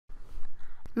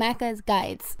Macca's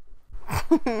Guides.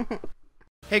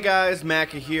 Hey guys,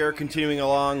 Macca here, continuing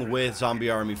along with Zombie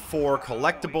Army 4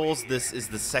 Collectibles. This is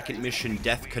the second mission,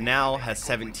 Death Canal, has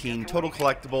 17 total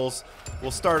collectibles.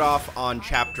 We'll start off on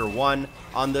Chapter 1.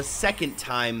 On the second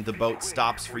time the boat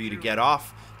stops for you to get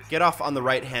off on the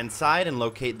right-hand side and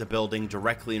locate the building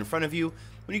directly in front of you.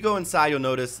 When you go inside, you'll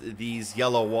notice these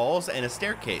yellow walls and a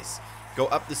staircase. Go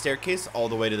up the staircase all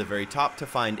the way to the very top to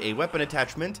find a weapon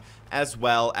attachment, as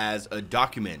well as a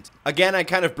document. Again, I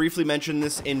kind of briefly mentioned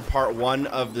this in part 1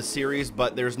 of the series,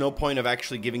 but there's no point of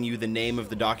actually giving you the name of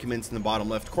the documents in the bottom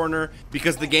left corner,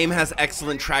 because the game has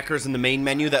excellent trackers in the main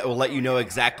menu that will let you know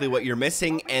exactly what you're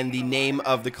missing, and the name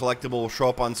of the collectible will show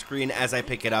up on screen as I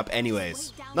pick it up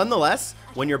anyways. Nonetheless,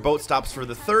 when your boat stops for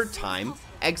the third time,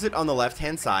 exit on the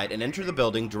left-hand side and enter the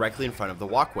building directly in front of the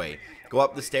walkway. Go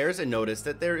up the stairs and notice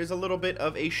that there is a little bit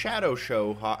of a shadow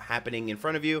show happening in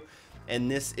front of you,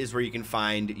 and this is where you can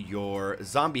find your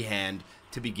zombie hand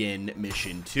to begin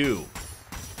mission 2.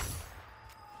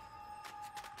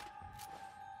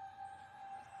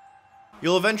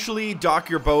 You'll eventually dock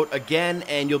your boat again,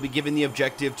 and you'll be given the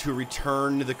objective to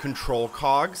return the control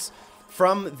cogs.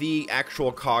 From the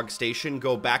actual cog station,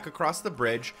 go back across the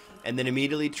bridge, and then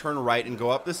immediately turn right and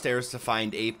go up the stairs to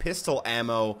find a pistol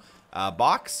ammo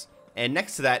box. And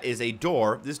next to that is a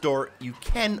door. This door you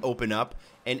can open up,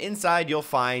 and inside you'll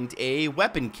find a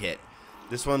weapon kit.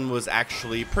 This one was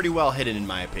actually pretty well hidden in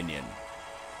my opinion.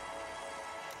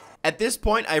 At this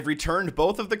point, I've returned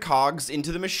both of the cogs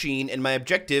into the machine, and my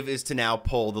objective is to now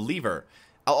pull the lever.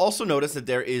 I'll also notice that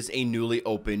there is a newly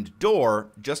opened door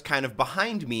just kind of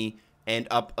behind me and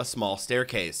up a small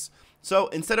staircase. So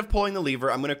instead of pulling the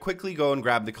lever, I'm going to quickly go and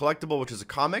grab the collectible, which is a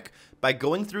comic, by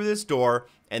going through this door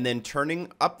and then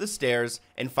turning up the stairs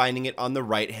and finding it on the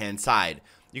right-hand side.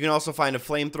 You can also find a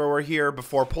flamethrower here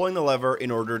before pulling the lever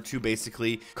in order to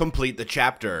basically complete the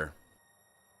chapter.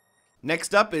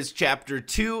 Next up is Chapter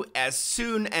 2. As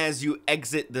soon as you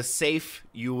exit the safe,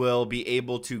 you will be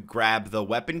able to grab the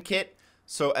weapon kit.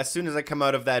 So as soon as I come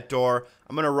out of that door,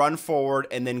 I'm going to run forward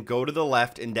and then go to the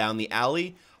left and down the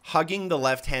alley, hugging the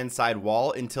left-hand side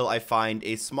wall until I find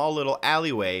a small little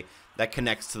alleyway that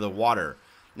connects to the water.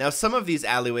 Now, some of these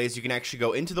alleyways you can actually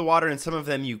go into the water and some of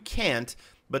them you can't,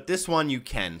 but this one you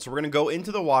can. So we're going to go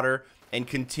into the water and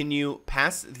continue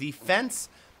past the fence,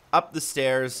 up the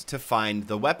stairs to find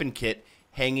the weapon kit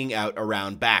hanging out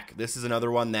around back. This is another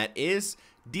one that is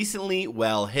decently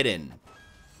well hidden.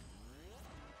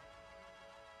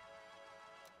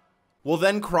 We'll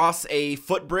then cross a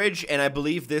footbridge, and I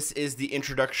believe this is the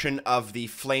introduction of the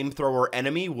flamethrower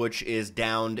enemy, which is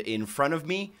downed in front of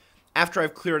me. After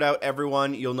I've cleared out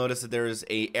everyone, you'll notice that there's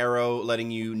an arrow letting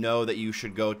you know that you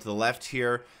should go to the left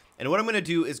here. And what I'm going to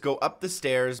do is go up the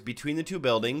stairs between the two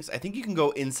buildings. I think you can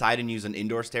go inside and use an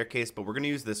indoor staircase, but we're going to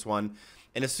use this one.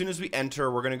 And as soon as we enter,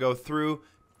 we're going to go through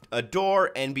a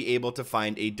door and be able to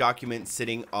find a document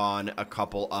sitting on a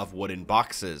couple of wooden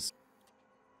boxes.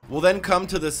 We'll then come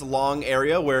to this long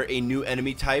area where a new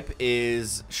enemy type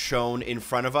is shown in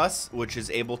front of us, which is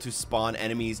able to spawn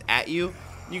enemies at you.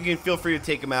 You can feel free to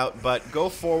take them out, but go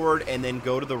forward and then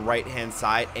go to the right-hand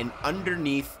side, and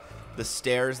underneath the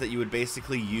stairs that you would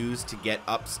basically use to get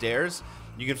upstairs,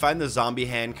 you can find the zombie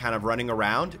hand kind of running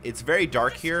around. It's very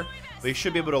dark here, but you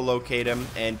should be able to locate him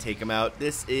and take him out.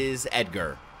 This is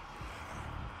Edgar.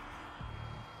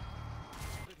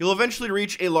 You'll eventually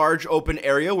reach a large open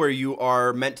area where you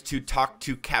are meant to talk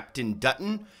to Captain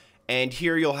Dutton, and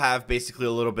here you'll have basically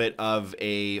a little bit of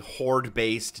a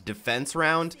horde-based defense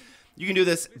round. You can do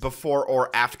this before or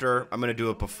after. I'm going to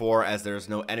do it before, as there's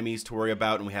no enemies to worry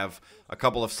about, and we have a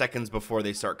couple of seconds before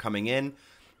they start coming in.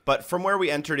 But from where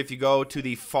we entered, if you go to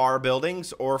the far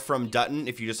buildings, or from Dutton,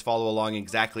 if you just follow along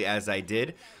exactly as I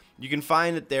did, you can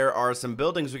find that there are some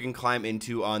buildings we can climb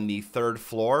into on the 3rd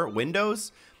floor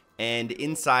windows. And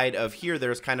inside of here,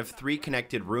 there's kind of 3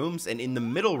 connected rooms, and in the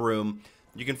middle room,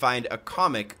 you can find a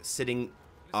comic sitting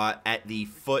at the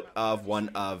foot of one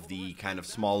of the kind of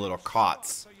small little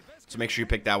cots. So make sure you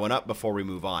pick that one up before we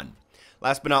move on.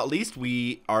 Last but not least,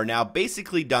 we are now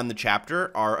basically done the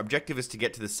chapter. Our objective is to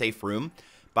get to the safe room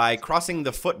by crossing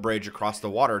the footbridge across the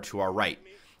water to our right.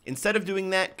 Instead of doing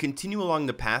that, continue along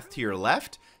the path to your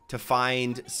left to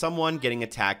find someone getting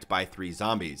attacked by 3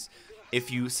 zombies. If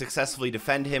you successfully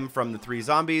defend him from the 3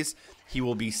 zombies, he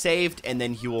will be saved and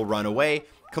then he will run away,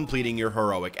 completing your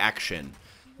heroic action.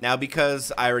 Now,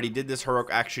 because I already did this heroic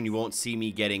action, you won't see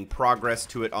me getting progress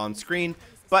to it on screen,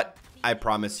 but I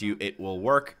promise you it will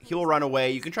work. He will run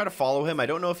away. You can try to follow him. I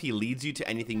don't know if he leads you to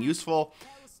anything useful,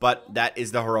 but that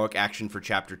is the heroic action for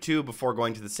Chapter 2 before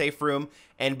going to the safe room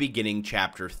and beginning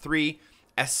Chapter 3.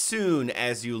 As soon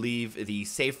as you leave the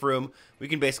safe room, we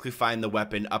can basically find the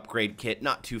weapon upgrade kit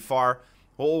not too far.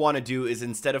 What we'll want to do is,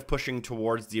 instead of pushing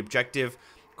towards the objective,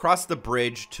 cross the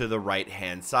bridge to the right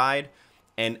hand side,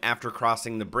 and after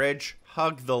crossing the bridge,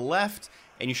 hug the left,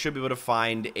 and you should be able to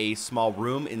find a small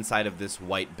room inside of this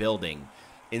white building.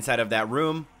 Inside of that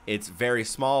room, it's very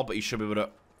small, but you should be able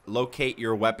to locate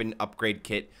your weapon upgrade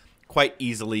kit quite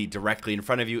easily directly in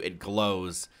front of you. It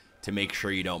glows to make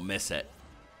sure you don't miss it.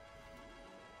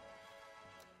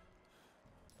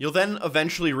 You'll then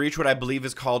eventually reach what I believe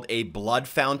is called a blood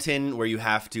fountain, where you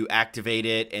have to activate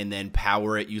it and then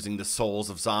power it using the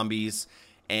souls of zombies.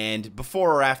 And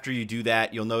before or after you do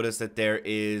that, you'll notice that there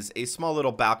is a small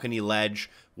little balcony ledge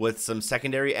with some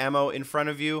secondary ammo in front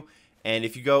of you. And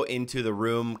if you go into the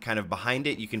room kind of behind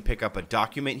it, you can pick up a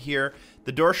document here.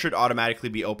 The door should automatically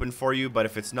be open for you, but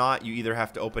if it's not, you either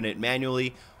have to open it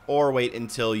manually or wait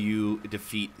until you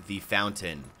defeat the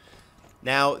fountain.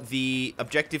 Now, the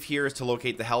objective here is to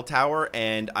locate the Hell Tower,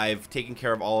 and I've taken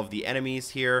care of all of the enemies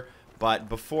here. But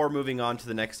before moving on to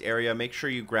the next area, make sure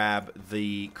you grab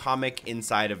the comic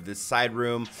inside of this side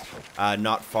room,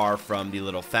 not far from the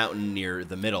little fountain near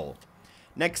the middle.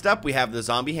 Next up, we have the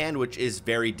zombie hand, which is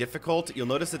very difficult. You'll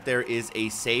notice that there is a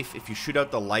safe. If you shoot out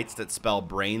the lights that spell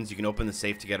brains, you can open the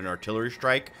safe to get an artillery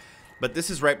strike. But this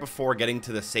is right before getting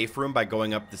to the safe room by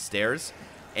going up the stairs.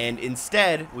 And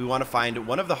instead, we want to find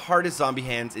one of the hardest zombie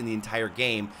hands in the entire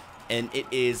game, and it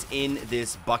is in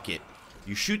this bucket.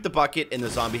 You shoot the bucket and the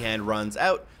zombie hand runs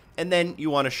out, and then you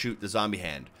want to shoot the zombie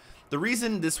hand. The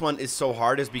reason this one is so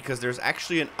hard is because there's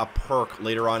actually a perk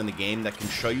later on in the game that can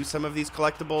show you some of these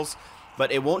collectibles,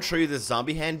 but it won't show you this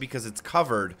zombie hand because it's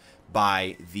covered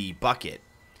by the bucket.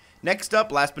 Next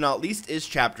up, last but not least, is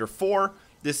Chapter 4.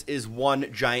 This is one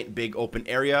giant big open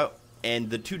area,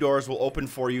 and the two doors will open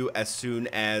for you as soon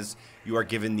as you are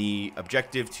given the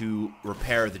objective to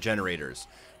repair the generators.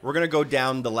 We're going to go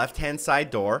down the left-hand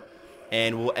side door,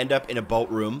 and we'll end up in a boat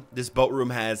room. This boat room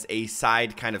has a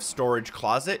side kind of storage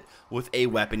closet with a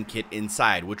weapon kit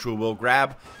inside, which we will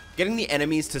grab. Getting the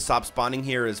enemies to stop spawning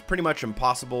here is pretty much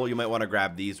impossible. You might want to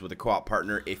grab these with a co-op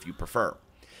partner if you prefer.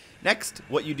 Next,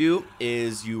 what you do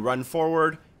is you run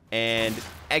forward and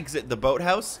exit the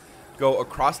boathouse. Go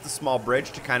across the small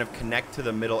bridge to kind of connect to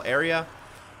the middle area,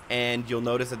 and you'll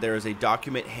notice that there is a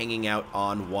document hanging out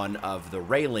on one of the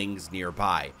railings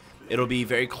nearby. It'll be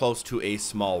very close to a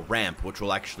small ramp, which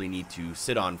we'll actually need to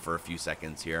sit on for a few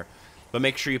seconds here, but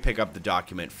make sure you pick up the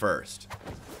document first.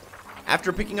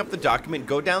 After picking up the document,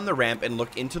 go down the ramp and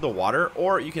look into the water,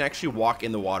 or you can actually walk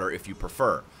in the water if you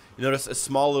prefer. You notice a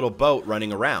small little boat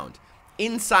running around.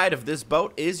 Inside of this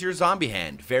boat is your zombie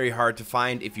hand. Very hard to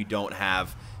find if you don't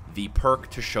have the perk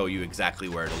to show you exactly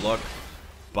where to look,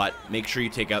 but make sure you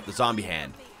take out the zombie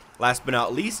hand. Last but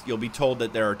not least, you'll be told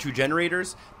that there are two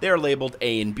generators. They are labeled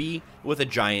A and B with a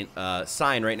giant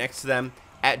sign right next to them.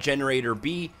 At generator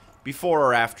B, before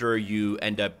or after you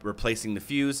end up replacing the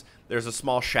fuse, there's a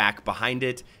small shack behind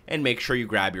it, and make sure you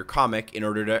grab your comic in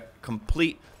order to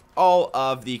complete all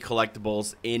of the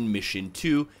collectibles in Mission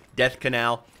 2, Death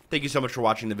Canal. Thank you so much for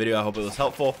watching the video. I hope it was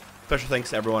helpful. Special thanks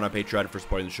to everyone on Patreon for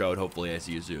supporting the show, and hopefully I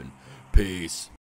see you soon. Peace.